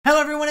Hello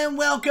everyone and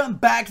welcome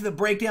back to the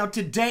breakdown.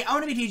 Today I'm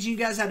going to be teaching you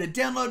guys how to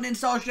download and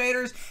install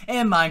shaders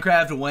in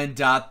Minecraft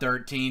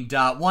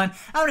 1.13.1. I'm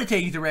going to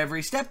take you through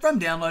every step from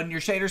downloading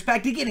your shaders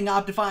pack to getting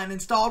Optifine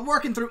installed,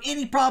 working through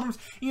any problems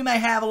you may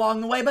have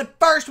along the way. But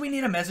first we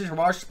need a message from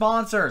our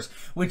sponsors,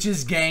 which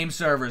is game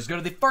servers. Go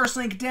to the first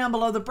link down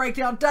below the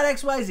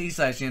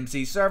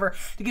breakdown.xyz/MC server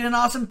to get an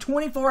awesome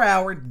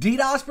 24-hour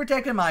DDoS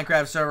protected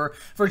Minecraft server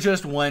for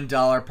just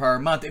 $1 per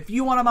month. If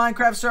you want a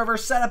Minecraft server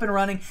set up and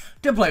running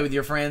to play with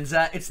your friends,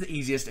 it's the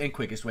easiest and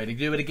quickest way to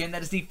do it. Again,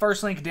 that is the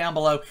first link down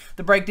below,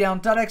 the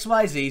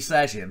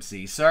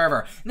breakdown.xyz/MC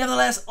server.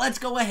 Nevertheless, let's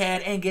go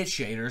ahead and get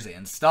shaders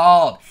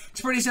installed.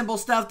 It's pretty simple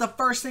stuff. The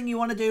first thing you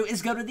want to do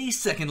is go to the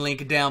second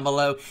link down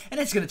below, and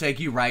it's going to take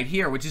you right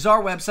here, which is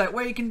our website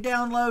where you can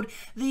download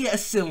the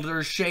Silder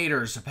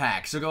Shaders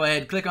pack. So go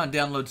ahead, click on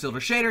download Silder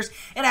Shaders.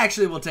 It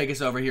actually will take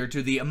us over here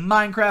to the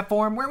Minecraft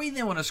forum where we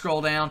then want to scroll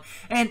down,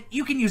 and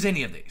you can use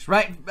any of these,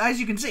 right? As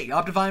you can see,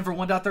 Optifine for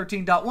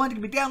 1.13.1 can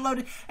be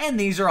downloaded, and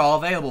these are all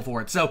available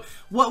for it. So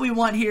what we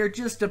want here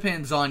just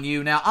depends on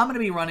you. Now I'm going to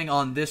be running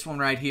on this one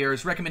right here.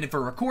 It's recommended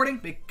for recording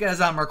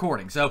because I'm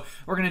recording. So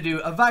we're going to do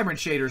a Vibrant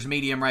Shaders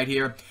medium right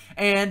here,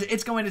 and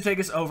it's going to take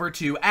us over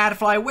to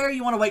AdFly where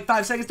you want to wait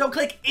 5 seconds. Don't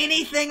click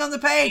anything on the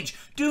page.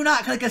 Do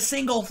not click a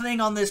single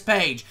thing on this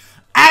page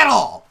at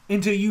all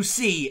until you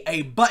see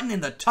a button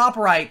in the top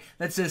right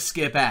that says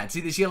skip ad.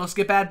 See this yellow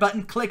skip ad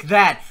button? Click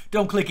that.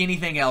 Don't click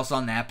anything else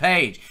on that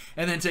page.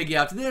 And then take you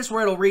out to this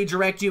where it'll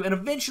redirect you, and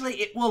eventually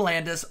it will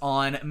land us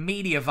on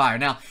Mediafire.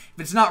 Now, if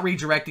it's not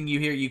redirecting you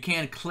here, you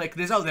can click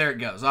this. Oh, there it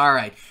goes. All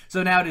right.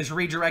 So now it has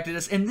redirected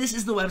us, and this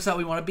is the website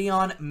we want to be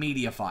on,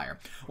 Mediafire.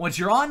 Once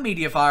you're on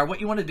Mediafire,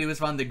 what you want to do is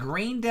find the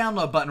green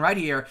download button right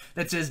here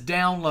that says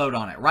download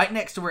on it, right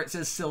next to where it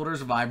says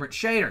Silder's Vibrant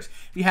Shaders.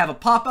 If you have a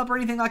pop-up or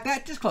anything like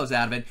that, just close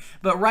out of it.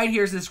 But right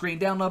here's this green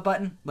download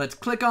button. Let's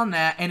click on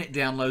that, and it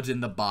downloads in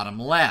the bottom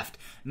left.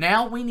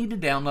 Now we need to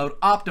download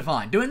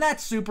Optifine. Doing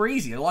that's super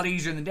easy. A lot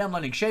easier than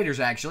downloading shaders,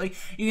 actually.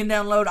 You can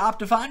download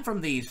Optifine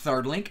from the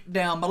third link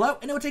down below,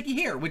 and it will take you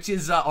here, which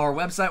is our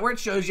website where it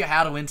shows you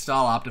how to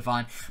install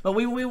Optifine. But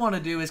what we want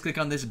to do is click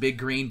on this big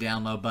green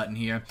download button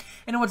here,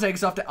 and it will take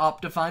us off to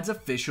Optifine's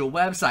official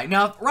website.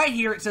 Now, right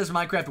here it says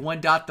Minecraft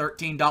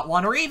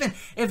 1.13.1, or even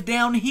if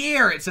down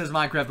here it says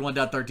Minecraft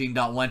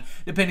 1.13.1,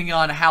 depending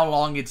on how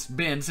long it's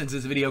been since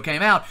this video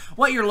came out,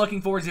 what you're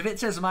looking for is if it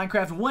says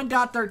Minecraft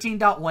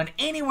 1.13.1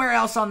 anywhere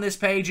else on this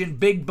page in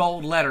big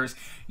bold letters,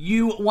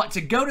 you want to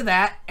go to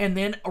that, and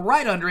then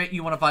right under it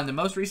you want to find the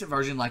most recent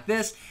version like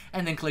this,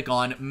 and then click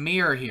on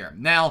mirror here.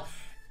 Now,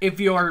 if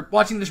you're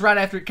watching this right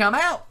after it come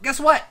out, guess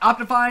what?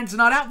 Optifine's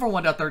not out for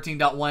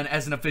 1.13.1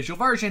 as an official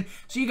version,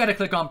 so you got to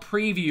click on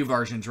preview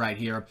versions right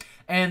here.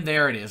 And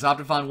there it is.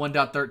 Optifine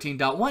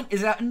 1.13.1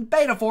 is out in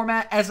beta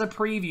format as a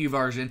preview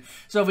version.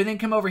 So if we then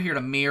come over here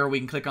to mirror, we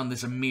can click on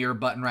this mirror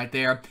button right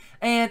there,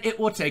 and it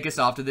will take us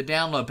off to the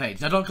download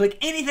page. Now don't click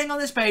anything on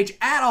this page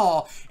at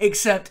all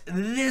except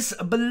this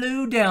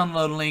blue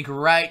download link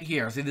right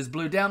here. See this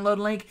blue download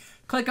link?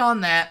 Click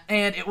on that,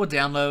 and it will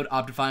download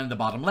Optifine in the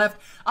bottom left.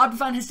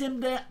 Optifine has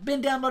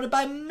been downloaded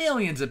by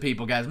millions of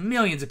people, guys.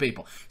 Millions of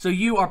people. So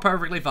you are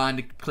perfectly fine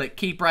to click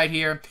keep right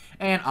here,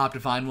 and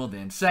Optifine will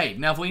then save.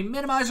 Now, if we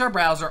minimize our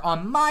browser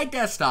on my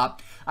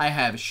desktop, I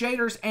have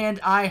shaders and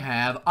I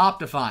have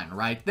Optifine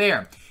right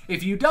there.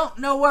 If you don't,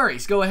 no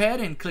worries. Go ahead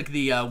and click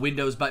the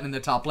Windows button in the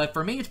top left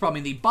for me. It's probably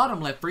in the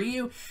bottom left for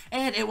you,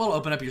 and it will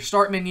open up your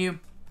start menu.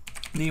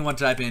 Then you want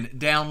to type in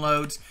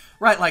downloads,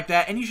 right like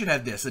that, and you should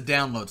have this, a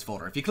downloads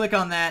folder. If you click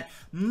on that,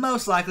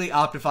 most likely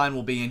Optifine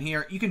will be in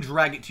here. You can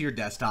drag it to your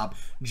desktop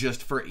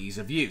just for ease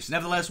of use.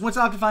 Nevertheless, once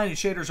Optifine and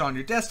shaders are on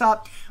your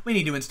desktop, we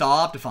need to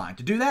install Optifine.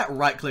 To do that,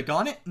 right click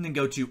on it, and then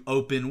go to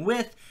Open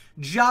With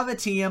Java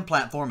TM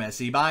Platform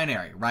SE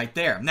Binary, right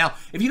there. Now,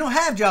 if you don't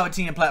have Java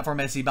TM Platform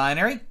SE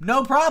Binary,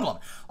 no problem.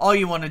 All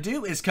you want to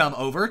do is come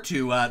over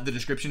to the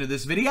description of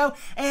this video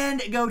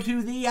and go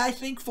to the, I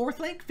think,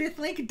 fifth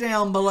link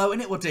down below,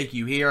 and it will take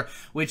you here,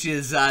 which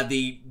is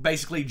the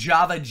basically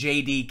Java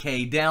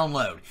JDK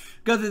download.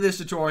 Go through this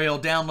tutorial,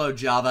 download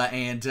Java,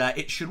 and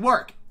it should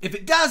work. If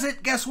it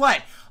doesn't, guess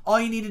what? All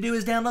you need to do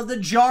is download the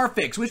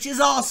JarFix, which is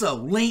also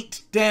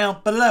linked down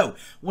below.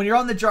 When you're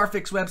on the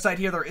JarFix website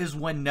here, there is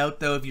one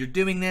note, though. If you're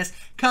doing this,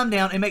 come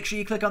down and make sure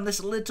you click on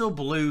this little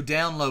blue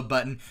download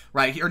button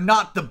right here.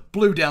 Not the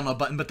blue download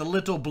button, but the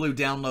little blue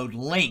download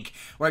link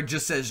where it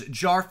just says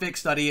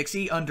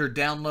jarfix.exe under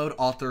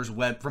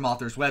download from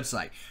author's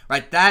website.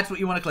 Right, that's what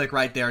you want to click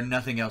right there,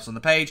 nothing else on the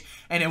page,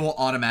 and it will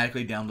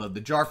automatically download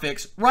the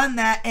JarFix. Run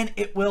that, and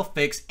it will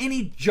fix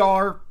any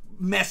jar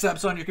mess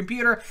ups on your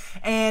computer,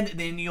 and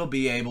then you'll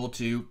be able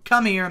to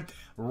come here,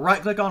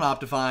 right-click on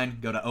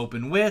Optifine, go to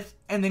Open With,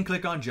 and then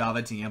click on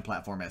Java TM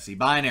Platform SE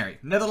Binary.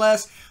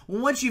 Nevertheless,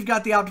 once you've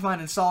got the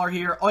Optifine installer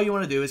here, all you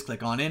want to do is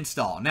click on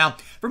Install. Now,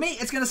 for me,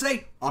 it's going to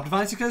say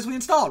Optifine successfully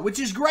installed, which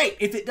is great.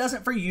 If it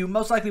doesn't for you,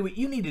 most likely what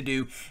you need to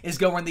do is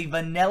go run the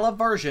vanilla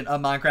version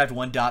of Minecraft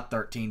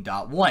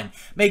 1.13.1.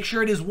 Make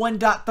sure it is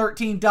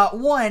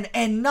 1.13.1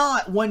 and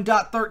not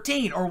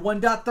 1.13 or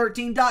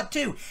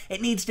 1.13.2.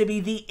 It needs to be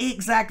the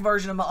exact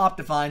version of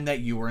Optifine that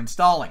you are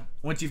installing.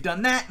 Once you've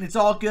done that and it's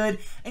all good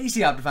and you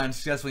see Optifine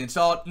successfully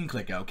installed, you can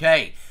click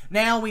OK.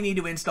 Now we need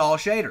to install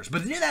shaders.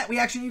 But to do that, we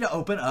actually need to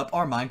open up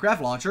our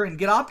Minecraft launcher and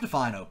get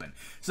Optifine open.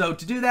 So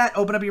to do that,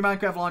 open up your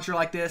Minecraft launcher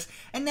like this.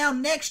 And now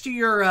next to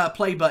your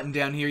play button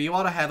down here, you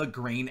ought to have a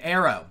green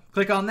arrow.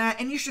 Click on that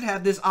and you should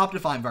have this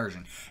Optifine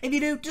version. If you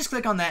do, just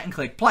click on that and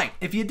click play.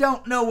 If you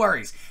don't, no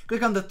worries.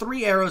 Click on the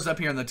 3 arrows up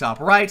here in the top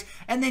right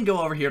and then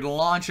go over here to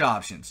launch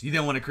options. You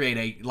then want to create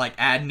a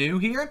add new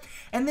here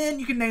and then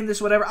you can name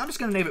this whatever. I'm just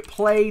going to name it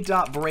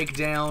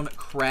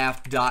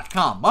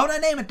play.breakdowncraft.com. Why would I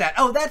name it that?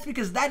 Oh, that's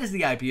because that is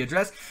the IP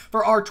address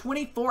for our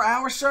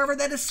 24-hour server.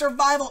 That is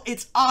survival.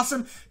 It's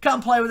awesome.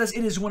 Come play with us.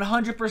 It is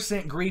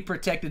 100% greed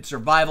protected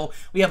survival.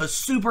 We have a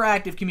super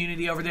active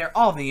community over there.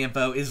 All of the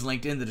info is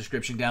linked in the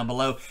description down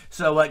below.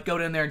 So go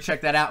down there and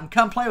check that out and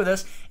come play with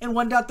us in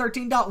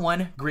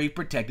 1.13.1 greed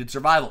protected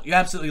survival. You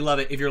absolutely love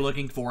it if you're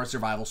looking for a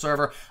survival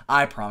server.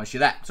 I promise you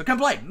that. So come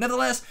play.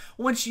 Nevertheless,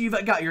 once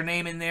you've got your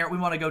name in there, we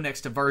want to go next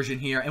to version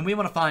here and we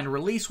want to find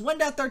release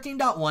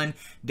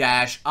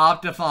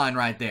 1.13.1-Optifine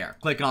right there.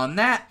 Click on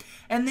that.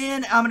 And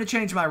then I'm going to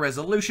change my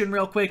resolution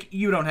real quick.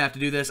 You don't have to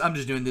do this. I'm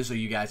just doing this so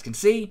you guys can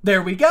see.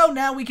 There we go.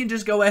 Now we can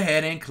just go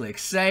ahead and click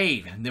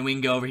save. Then we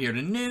can go over here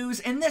to news.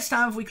 And this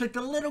time, if we click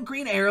the little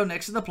green arrow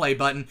next to the play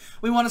button,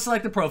 we want to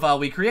select the profile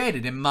we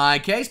created. In my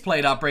case,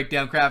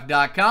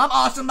 play.breakdowncraft.com.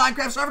 Awesome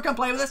Minecraft server. Come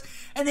play with us.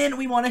 And then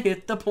we want to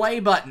hit the play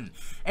button.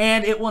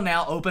 And it will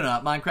now open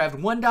up Minecraft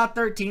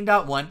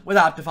 1.13.1 with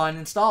Optifine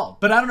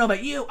installed. But I don't know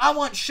about you, I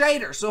want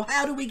shaders. So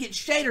how do we get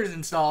shaders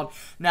installed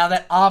now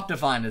that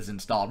Optifine is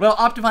installed? Well,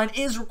 Optifine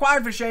is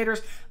required for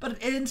shaders, but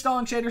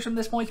installing shaders from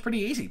this point is pretty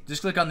easy.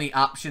 Just click on the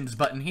Options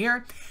button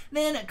here,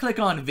 then click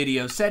on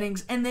Video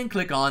Settings, and then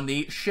click on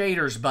the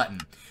Shaders button.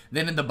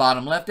 Then in the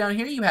bottom left down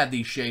here, you have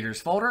the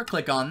Shaders folder.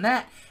 Click on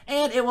that,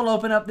 and it will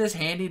open up this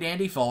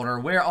handy-dandy folder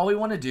where all we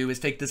want to do is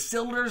take the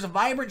Cilders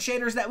Vibrant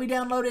shaders that we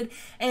downloaded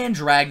and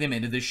drag them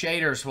into the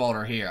Shaders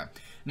folder here.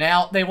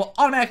 Now, they will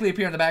automatically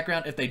appear in the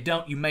background. If they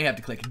don't, you may have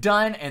to click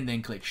Done and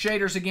then click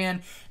Shaders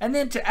again. And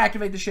then to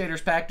activate the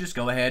Shaders pack, just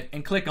go ahead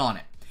and click on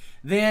it.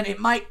 Then it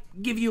might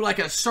give you like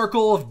a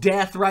circle of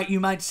death, right? You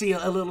might see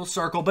a little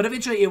circle, but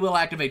eventually it will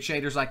activate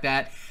shaders like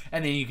that,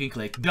 and then you can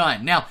click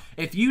Done. Now,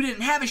 if you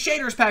didn't have a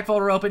shaders pack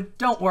folder open,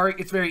 don't worry,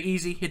 it's very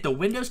easy. Hit the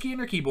Windows key on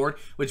your keyboard,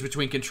 which is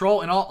between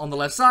Control and Alt on the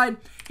left side.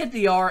 Hit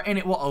the R, and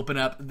it will open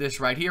up this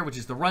right here, which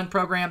is the Run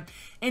program.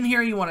 In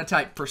here, you want to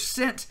type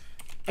 %appdata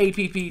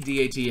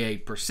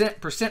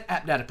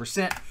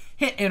 %appdata%,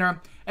 hit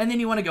Enter, and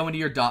then you want to go into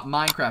your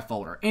 .minecraft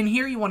folder. In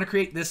here, you want to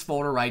create this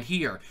folder right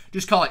here.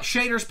 Just call it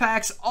Shaders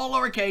Packs, all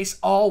lowercase,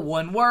 all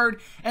one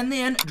word, and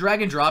then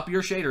drag and drop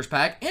your Shaders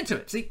Pack into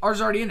it. See, ours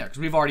is already in there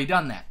because we've already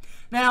done that.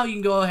 Now, you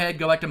can go ahead,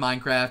 go back to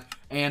Minecraft,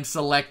 and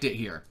select it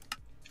here.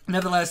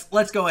 Nevertheless,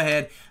 let's go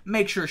ahead,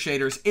 make sure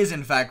Shaders is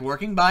in fact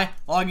working by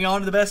logging on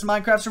to the best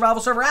Minecraft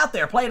survival server out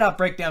there,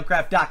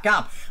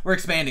 play.breakdowncraft.com. We're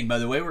expanding, by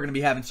the way. We're going to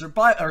be having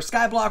Skyblock,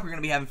 we're going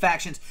to be having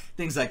factions,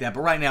 things like that.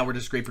 But right now, we're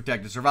just great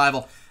protected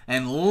survival.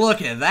 And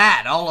look at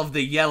that, all of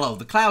the yellow.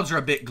 The clouds are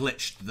a bit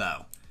glitched,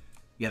 though.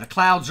 Yeah, the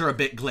clouds are a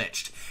bit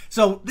glitched.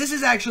 So this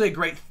is actually a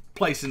great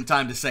place and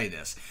time to say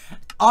this.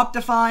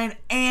 Optifine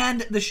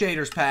and the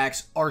Shaders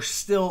packs are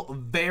still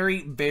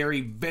very,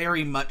 very,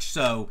 very much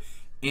so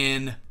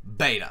in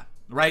beta,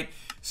 right?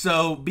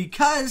 So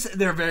because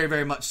they're very,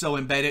 very much so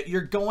in beta,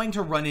 you're going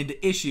to run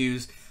into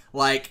issues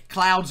like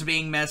clouds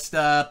being messed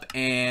up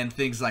and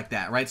things like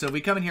that, right? So if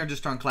we come in here and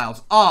just turn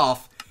clouds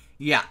off,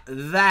 yeah,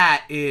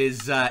 that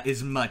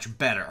is much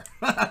better.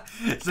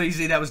 So you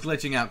see that was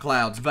glitching out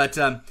clouds. But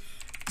so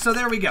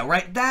there we go,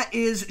 right? That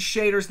is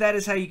Shaders. That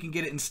is how you can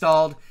get it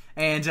installed.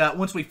 And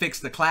once we fix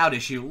the cloud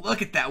issue,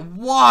 look at that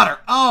water.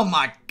 Oh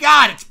my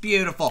God, it's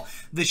beautiful.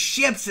 The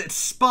ships that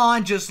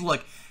spawn just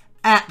look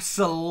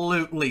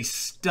absolutely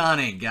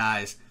stunning,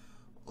 guys.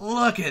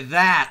 Look at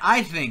that.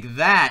 I think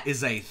that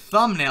is a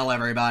thumbnail,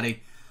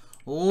 everybody.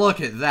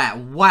 Look at that.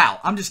 Wow.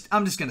 I'm just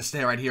gonna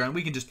stay right here and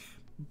we can just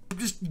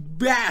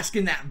bask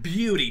in that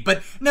beauty.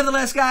 But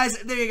nevertheless,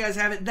 guys, there you guys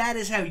have it. That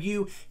is how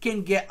you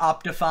can get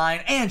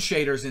Optifine and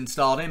shaders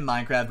installed in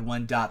Minecraft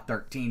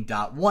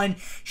 1.13.1.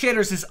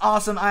 Shaders is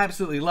awesome. I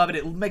absolutely love it.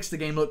 It makes the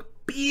game look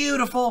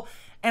beautiful,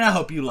 and I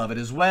hope you love it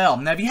as well.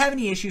 Now, if you have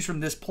any issues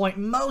from this point,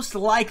 most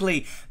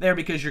likely they're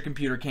because your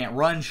computer can't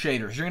run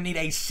shaders. You're going to need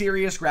a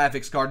serious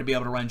graphics card to be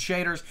able to run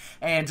shaders,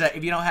 and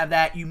if you don't have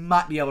that, you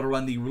might be able to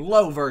run the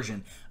low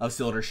version of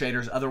Cylinder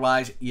shaders.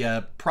 Otherwise,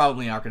 you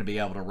probably aren't going to be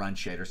able to run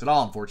shaders at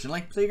all,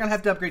 unfortunately. So you're going to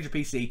have to upgrade your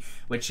PC,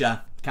 which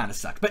kind of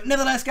sucked. But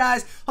nevertheless,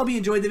 guys, hope you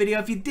enjoyed the video.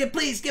 If you did,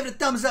 please give it a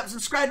thumbs up,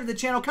 subscribe to the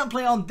channel, come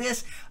play on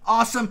this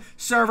awesome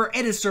server.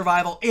 It is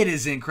survival. It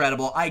is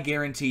incredible. I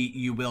guarantee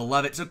you will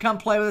love it. So come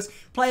play with us.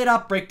 Play it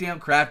up,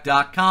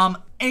 breakdowncraft.com.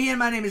 Again,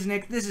 my name is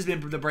Nick. This has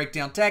been The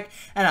Breakdown Tech,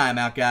 and I'm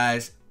out,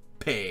 guys.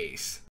 Peace.